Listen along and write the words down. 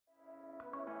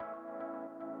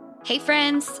Hey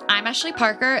friends, I'm Ashley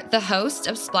Parker, the host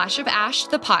of Splash of Ash,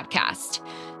 the podcast.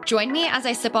 Join me as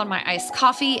I sip on my iced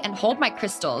coffee and hold my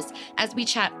crystals as we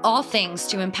chat all things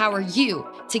to empower you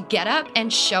to get up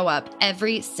and show up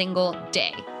every single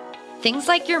day. Things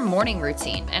like your morning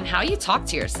routine and how you talk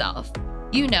to yourself.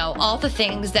 You know, all the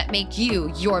things that make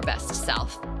you your best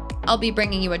self. I'll be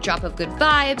bringing you a drop of good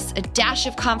vibes, a dash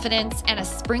of confidence, and a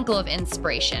sprinkle of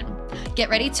inspiration. Get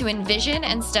ready to envision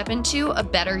and step into a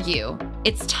better you.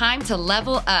 It's time to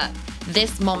level up.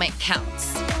 This moment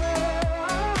counts.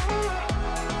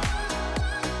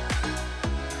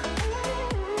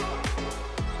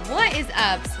 What is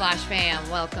up, Splash fam?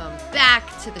 Welcome back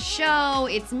to the show.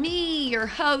 It's me, your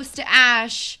host,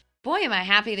 Ash. Boy, am I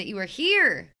happy that you are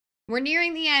here. We're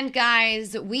nearing the end,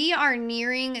 guys. We are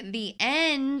nearing the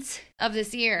end of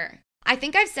this year. I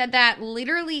think I've said that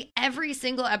literally every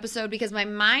single episode because my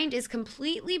mind is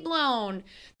completely blown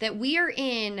that we are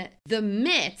in the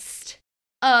midst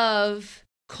of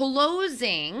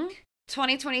closing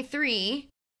 2023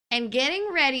 and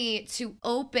getting ready to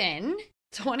open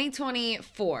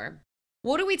 2024.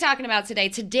 What are we talking about today?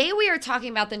 Today we are talking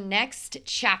about the next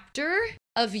chapter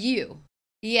of you.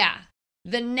 Yeah.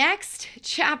 The next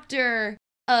chapter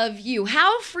of you.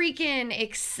 How freaking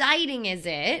exciting is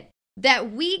it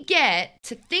that we get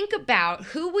to think about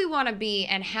who we want to be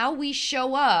and how we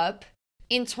show up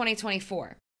in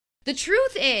 2024? The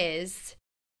truth is,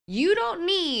 you don't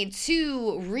need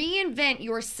to reinvent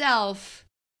yourself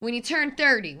when you turn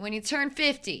 30, when you turn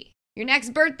 50. Your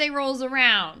next birthday rolls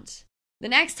around. The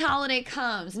next holiday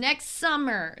comes, next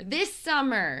summer, this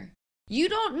summer. You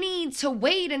don't need to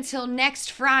wait until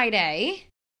next Friday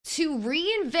to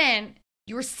reinvent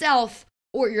yourself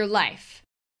or your life.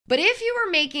 But if you were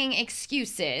making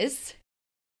excuses,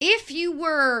 if you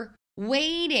were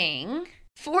waiting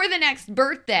for the next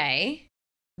birthday,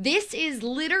 this is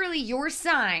literally your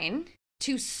sign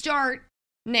to start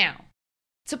now,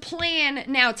 to plan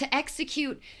now, to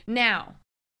execute now,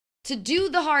 to do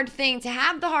the hard thing, to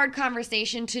have the hard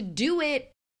conversation, to do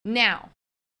it now.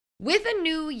 With a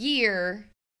new year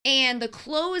and the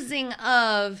closing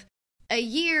of a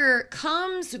year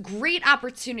comes great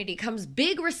opportunity, comes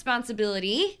big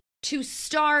responsibility to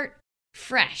start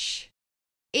fresh.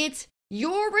 It's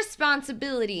your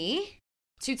responsibility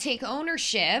to take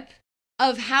ownership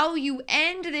of how you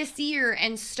end this year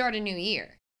and start a new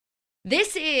year.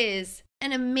 This is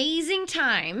an amazing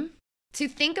time to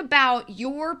think about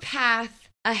your path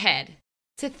ahead,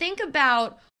 to think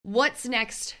about what's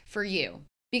next for you.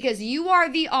 Because you are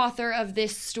the author of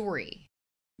this story.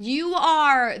 You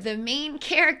are the main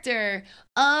character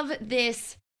of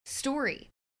this story.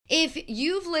 If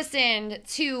you've listened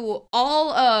to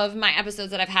all of my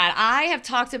episodes that I've had, I have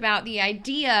talked about the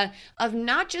idea of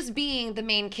not just being the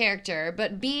main character,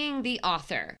 but being the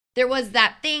author. There was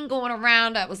that thing going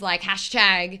around that was like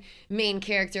hashtag main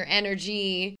character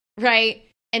energy, right?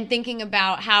 And thinking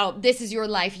about how this is your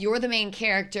life, you're the main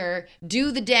character,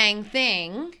 do the dang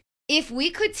thing. If we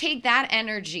could take that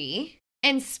energy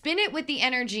and spin it with the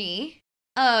energy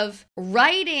of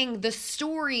writing the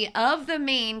story of the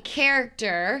main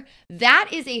character, that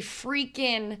is a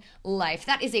freaking life.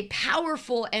 That is a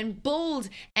powerful and bold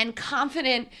and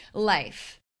confident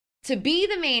life. To be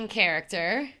the main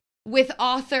character with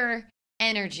author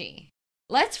energy.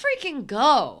 Let's freaking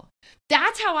go.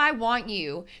 That's how I want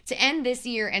you to end this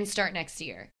year and start next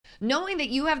year. Knowing that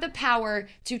you have the power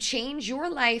to change your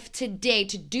life today,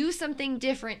 to do something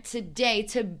different today,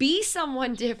 to be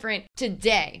someone different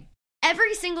today.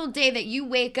 Every single day that you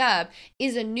wake up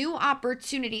is a new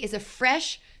opportunity, is a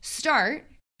fresh start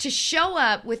to show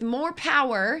up with more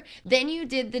power than you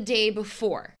did the day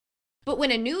before. But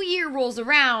when a new year rolls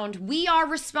around, we are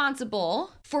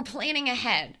responsible for planning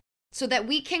ahead so that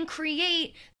we can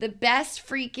create the best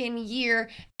freaking year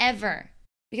ever.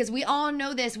 Because we all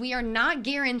know this, we are not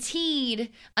guaranteed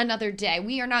another day.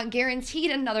 We are not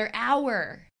guaranteed another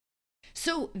hour.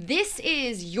 So this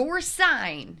is your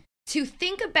sign to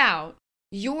think about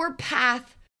your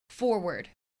path forward,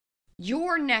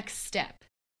 your next step.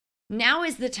 Now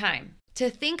is the time to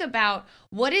think about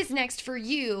what is next for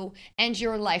you and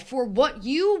your life, for what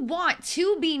you want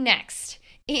to be next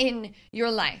in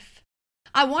your life.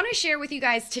 I want to share with you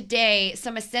guys today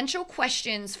some essential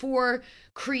questions for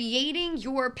creating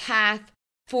your path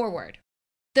forward.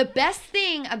 The best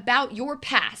thing about your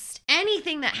past,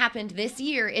 anything that happened this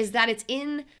year, is that it's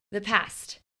in the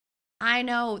past. I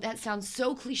know that sounds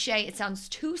so cliche. It sounds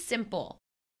too simple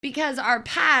because our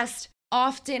past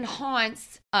often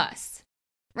haunts us,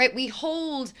 right? We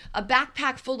hold a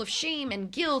backpack full of shame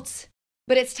and guilt,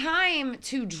 but it's time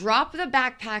to drop the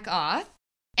backpack off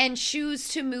and choose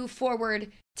to move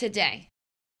forward today,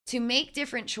 to make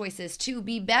different choices, to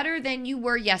be better than you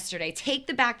were yesterday. Take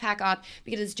the backpack off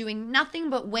because it's doing nothing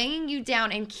but weighing you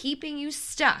down and keeping you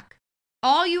stuck.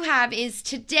 All you have is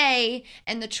today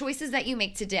and the choices that you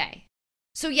make today.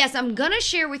 So yes, I'm going to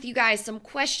share with you guys some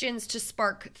questions to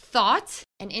spark thought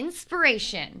and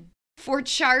inspiration for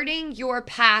charting your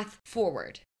path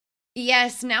forward.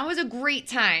 Yes, now is a great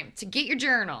time to get your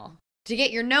journal, to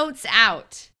get your notes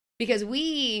out, because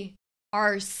we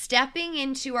are stepping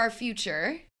into our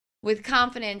future with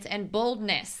confidence and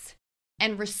boldness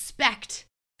and respect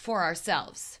for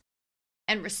ourselves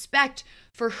and respect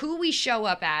for who we show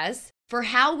up as, for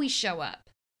how we show up.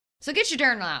 So get your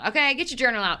journal out, okay? Get your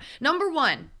journal out. Number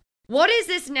 1, what is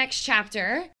this next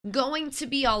chapter going to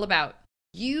be all about?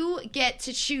 You get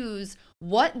to choose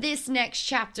what this next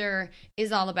chapter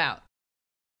is all about.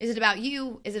 Is it about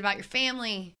you? Is it about your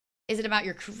family? Is it about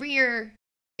your career?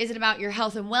 Is it about your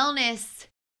health and wellness?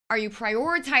 Are you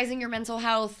prioritizing your mental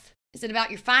health? Is it about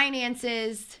your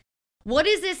finances? What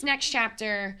is this next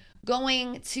chapter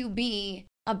going to be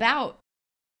about?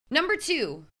 Number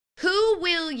 2, who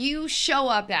will you show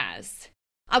up as?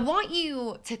 I want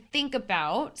you to think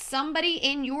about somebody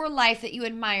in your life that you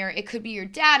admire. It could be your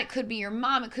dad, it could be your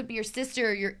mom, it could be your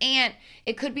sister, your aunt,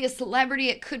 it could be a celebrity,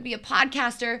 it could be a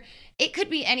podcaster, it could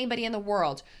be anybody in the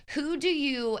world. Who do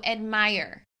you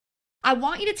admire? I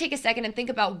want you to take a second and think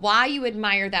about why you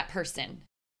admire that person.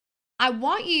 I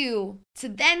want you to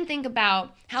then think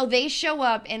about how they show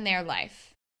up in their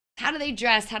life. How do they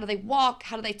dress? How do they walk?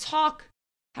 How do they talk?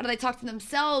 How do they talk to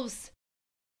themselves?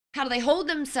 How do they hold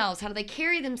themselves? How do they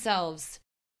carry themselves?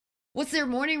 What's their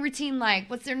morning routine like?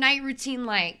 What's their night routine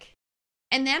like?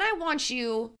 And then I want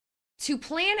you to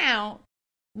plan out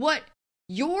what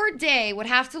your day would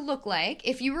have to look like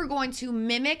if you were going to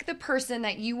mimic the person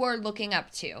that you are looking up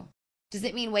to. Does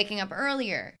it mean waking up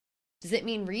earlier? Does it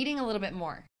mean reading a little bit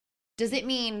more? Does it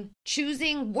mean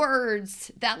choosing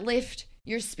words that lift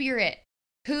your spirit?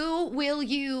 Who will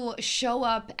you show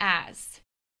up as?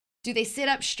 Do they sit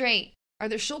up straight? Are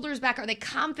their shoulders back? Are they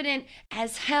confident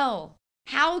as hell?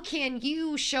 How can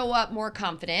you show up more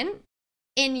confident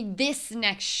in this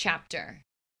next chapter?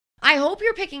 I hope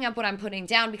you're picking up what I'm putting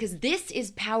down because this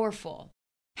is powerful.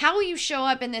 How you show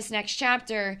up in this next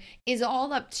chapter is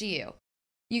all up to you.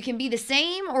 You can be the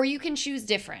same or you can choose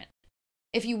different.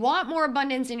 If you want more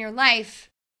abundance in your life,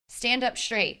 stand up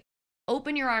straight.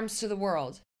 Open your arms to the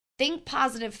world. Think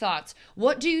positive thoughts.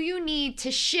 What do you need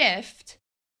to shift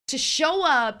to show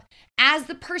up as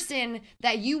the person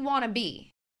that you want to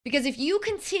be? Because if you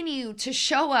continue to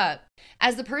show up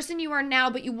as the person you are now,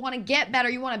 but you want to get better,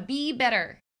 you want to be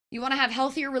better, you want to have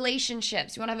healthier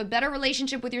relationships, you want to have a better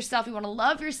relationship with yourself, you want to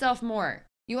love yourself more,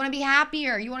 you want to be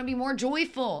happier, you want to be more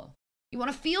joyful, you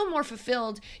want to feel more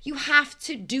fulfilled, you have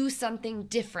to do something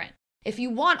different. If you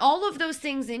want all of those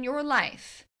things in your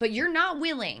life, but you're not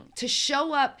willing to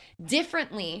show up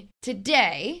differently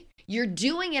today, you're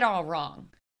doing it all wrong.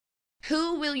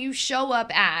 Who will you show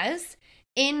up as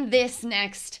in this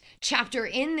next chapter,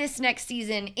 in this next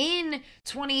season, in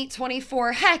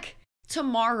 2024? Heck,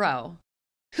 tomorrow.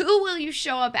 Who will you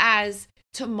show up as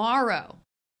tomorrow?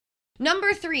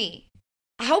 Number 3,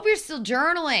 I hope you're still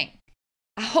journaling.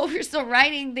 I hope you're still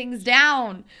writing things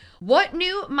down. What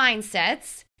new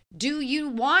mindsets do you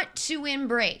want to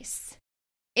embrace?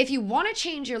 If you want to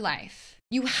change your life,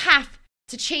 you have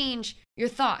to change your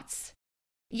thoughts.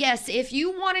 Yes, if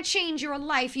you want to change your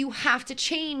life, you have to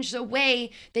change the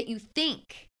way that you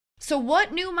think. So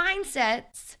what new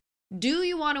mindsets do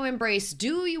you want to embrace?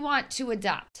 Do you want to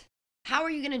adopt? How are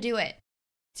you going to do it?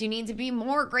 Do you need to be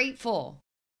more grateful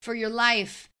for your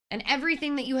life and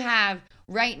everything that you have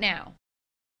right now?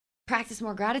 Practice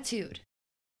more gratitude.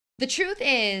 The truth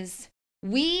is,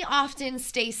 we often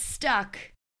stay stuck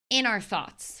in our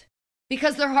thoughts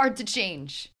because they're hard to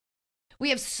change. We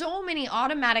have so many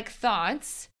automatic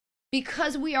thoughts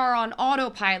because we are on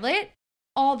autopilot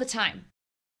all the time.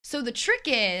 So the trick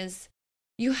is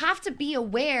you have to be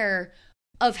aware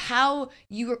of how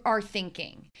you are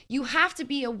thinking. You have to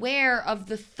be aware of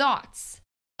the thoughts,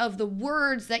 of the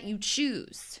words that you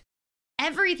choose.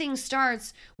 Everything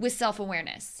starts with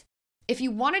self-awareness. If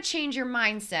you want to change your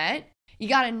mindset, you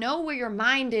got to know where your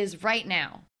mind is right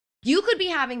now. You could be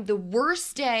having the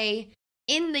worst day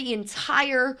in the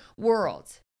entire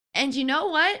world. And you know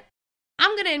what?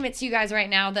 I'm going to admit to you guys right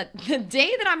now that the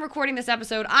day that I'm recording this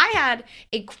episode, I had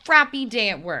a crappy day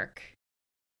at work.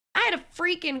 I had a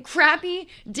freaking crappy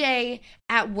day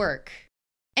at work.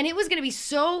 And it was going to be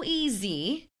so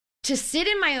easy to sit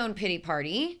in my own pity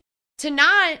party, to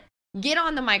not get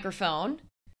on the microphone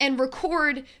and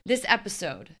record this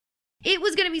episode. It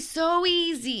was going to be so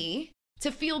easy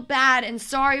to feel bad and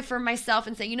sorry for myself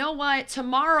and say, you know what,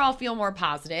 tomorrow I'll feel more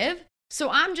positive. So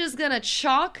I'm just going to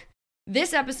chalk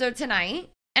this episode tonight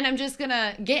and I'm just going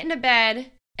to get into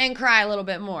bed and cry a little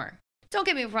bit more. Don't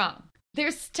get me wrong.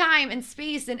 There's time and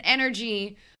space and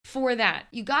energy for that.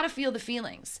 You got to feel the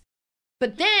feelings.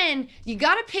 But then you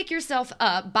got to pick yourself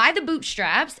up by the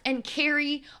bootstraps and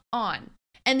carry on.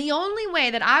 And the only way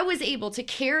that I was able to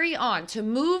carry on, to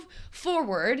move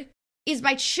forward, is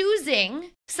by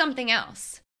choosing something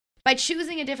else, by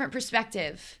choosing a different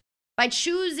perspective, by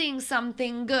choosing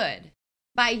something good,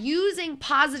 by using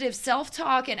positive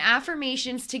self-talk and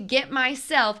affirmations to get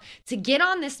myself to get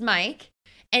on this mic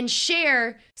and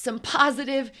share some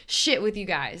positive shit with you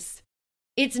guys.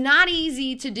 It's not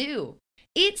easy to do.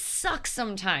 It sucks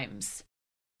sometimes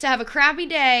to have a crappy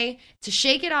day, to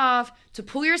shake it off, to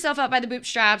pull yourself up by the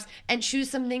bootstraps and choose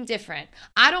something different.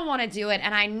 I don't want to do it,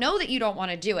 and I know that you don't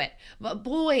want to do it. But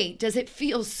boy, does it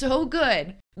feel so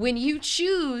good when you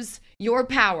choose your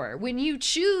power, when you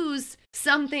choose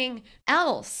something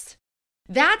else.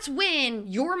 That's when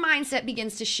your mindset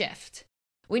begins to shift.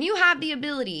 When you have the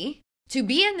ability to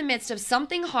be in the midst of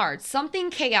something hard, something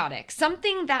chaotic,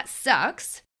 something that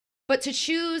sucks, but to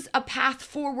choose a path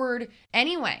forward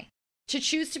anyway, to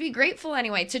choose to be grateful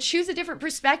anyway, to choose a different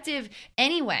perspective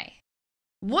anyway.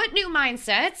 What new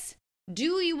mindsets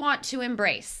do you want to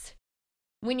embrace?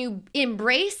 When you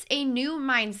embrace a new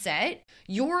mindset,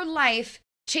 your life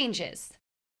changes.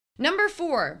 Number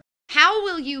 4, how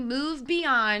will you move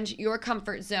beyond your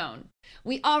comfort zone?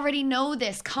 We already know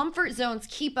this. Comfort zones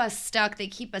keep us stuck. They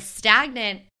keep us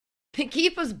stagnant. They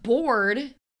keep us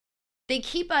bored. They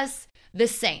keep us the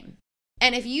same.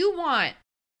 And if you want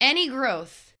any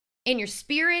growth in your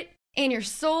spirit, in your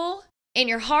soul, in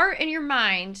your heart, in your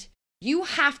mind, you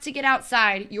have to get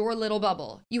outside your little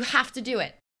bubble. You have to do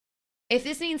it. If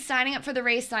this means signing up for the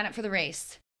race, sign up for the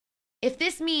race. If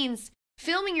this means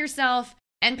filming yourself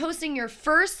and posting your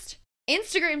first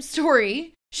Instagram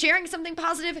story, sharing something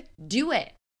positive, do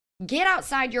it. Get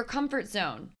outside your comfort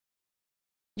zone.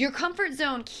 Your comfort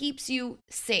zone keeps you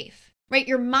safe, right?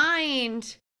 Your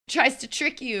mind tries to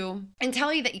trick you and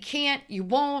tell you that you can't, you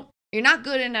won't, you're not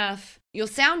good enough, you'll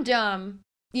sound dumb,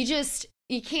 you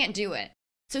can't do it.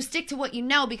 So stick to what you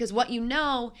know, because what you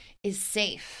know is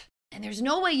safe. And there's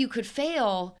no way you could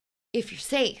fail if you're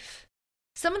safe.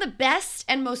 Some of the best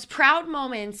and most proud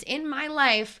moments in my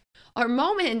life are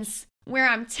moments where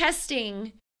I'm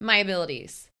testing my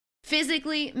abilities,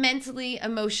 physically, mentally,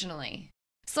 emotionally.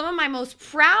 Some of my most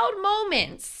proud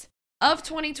moments of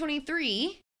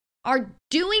 2023 are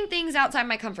doing things outside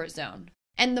my comfort zone.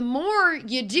 And the more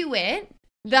you do it,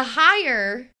 the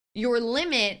higher your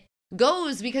limit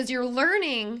goes, because you're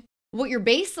learning what your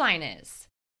baseline is.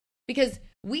 Because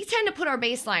we tend to put our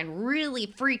baseline really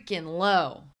freaking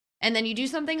low. And then you do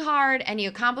something hard and you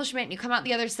accomplish it and you come out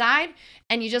the other side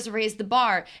and you just raise the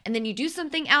bar. And then you do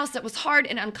something else that was hard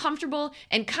and uncomfortable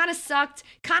and kind of sucked,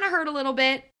 kind of hurt a little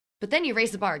bit, but then you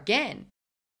raise the bar again.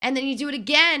 And then you do it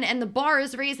again and the bar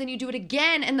is raised, and you do it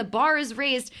again and the bar is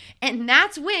raised. And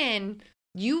that's when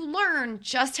you learn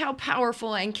just how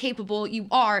powerful and capable you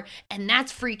are. And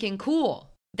that's freaking cool.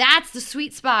 That's the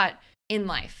sweet spot in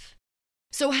life.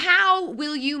 So how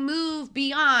will you move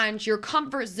beyond your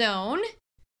comfort zone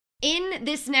in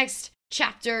this next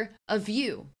chapter of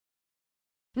you?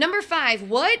 Number 5,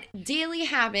 what daily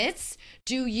habits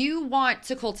do you want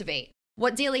to cultivate?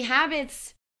 What daily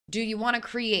habits do you want to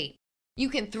create? You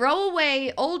can throw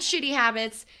away old shitty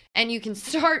habits and you can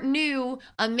start new,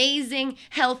 amazing,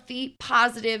 healthy,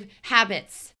 positive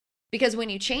habits. Because when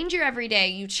you change your everyday,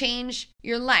 you change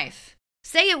your life.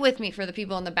 Say it with me for the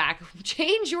people in the back.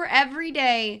 Change your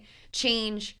everyday,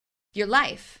 change your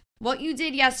life. What you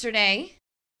did yesterday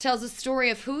tells a story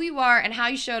of who you are and how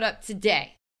you showed up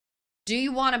today. Do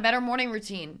you want a better morning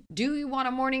routine? Do you want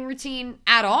a morning routine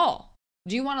at all?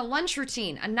 Do you want a lunch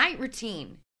routine, a night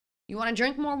routine? You want to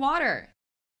drink more water?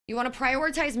 You want to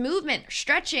prioritize movement,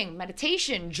 stretching,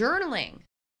 meditation, journaling?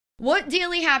 What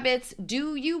daily habits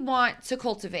do you want to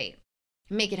cultivate?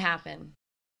 Make it happen.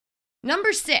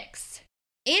 Number 6,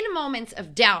 in moments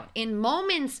of doubt, in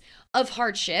moments of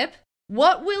hardship,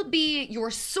 what will be your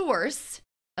source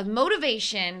of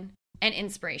motivation and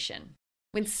inspiration?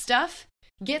 When stuff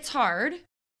gets hard,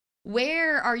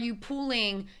 where are you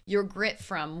pulling your grit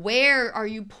from? Where are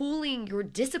you pulling your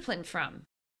discipline from?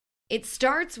 It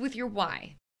starts with your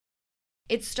why.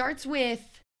 It starts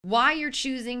with why you're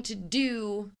choosing to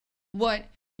do what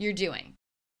you're doing.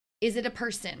 Is it a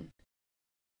person?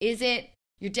 Is it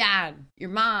your dad, your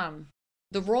mom,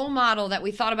 the role model that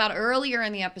we thought about earlier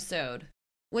in the episode?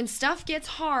 When stuff gets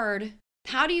hard,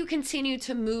 how do you continue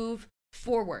to move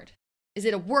forward? Is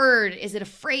it a word? Is it a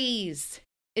phrase?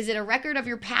 Is it a record of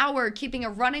your power, keeping a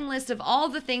running list of all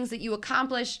the things that you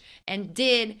accomplished and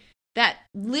did that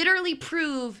literally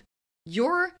prove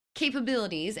your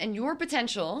capabilities and your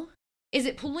potential? Is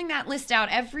it pulling that list out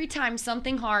every time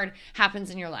something hard happens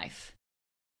in your life?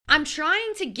 I'm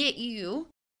trying to get you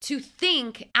to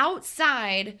think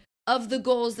outside of the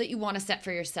goals that you want to set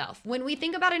for yourself. When we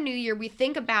think about a new year, we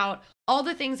think about all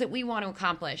the things that we want to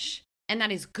accomplish, and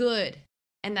that is good,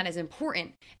 and that is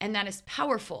important, and that is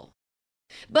powerful.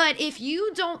 But if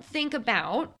you don't think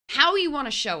about how you want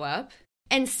to show up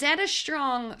and set a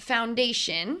strong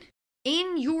foundation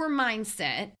in your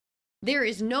mindset, there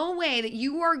is no way that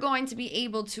you are going to be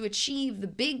able to achieve the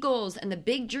big goals and the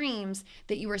big dreams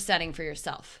that you are setting for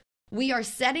yourself. We are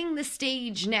setting the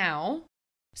stage now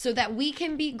so that we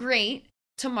can be great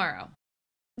tomorrow.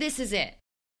 This is it.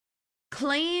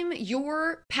 Claim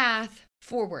your path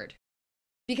forward,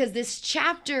 because this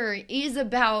chapter is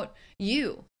about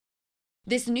you.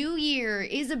 This new year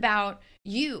is about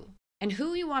you and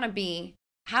who you want to be,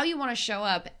 how you want to show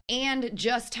up, and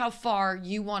just how far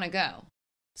you want to go.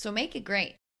 So make it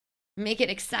great. Make it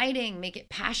exciting. Make it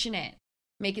passionate.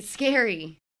 Make it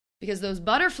scary, because those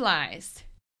butterflies,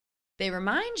 they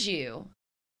remind you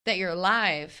that you're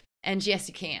alive, and yes,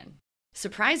 you can.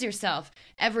 Surprise yourself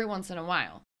every once in a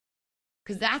while,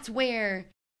 because that's where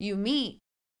you meet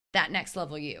that next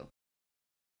level you.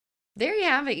 There you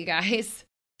have it, you guys.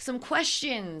 Some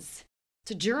questions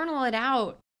to journal it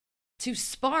out, to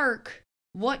spark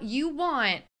what you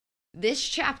want this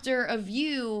chapter of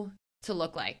you to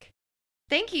look like.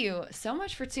 Thank you so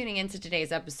much for tuning into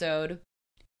today's episode.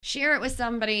 Share it with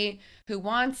somebody who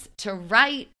wants to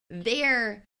write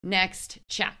their next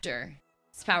chapter.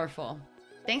 It's powerful.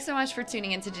 Thanks so much for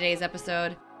tuning into today's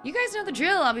episode. You guys know the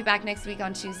drill. I'll be back next week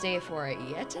on Tuesday for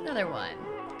yet another one.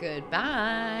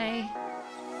 Goodbye.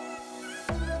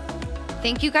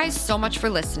 Thank you guys so much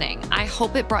for listening. I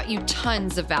hope it brought you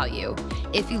tons of value.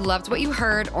 If you loved what you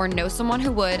heard or know someone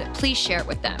who would, please share it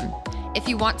with them. If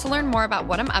you want to learn more about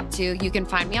what I'm up to, you can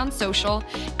find me on social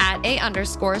at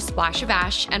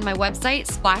 @_splash-of-ash and my website,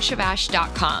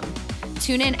 splashofash.com.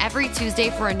 Tune in every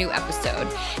Tuesday for a new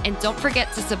episode. And don't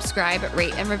forget to subscribe,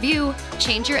 rate, and review.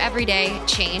 Change your everyday,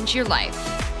 change your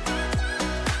life.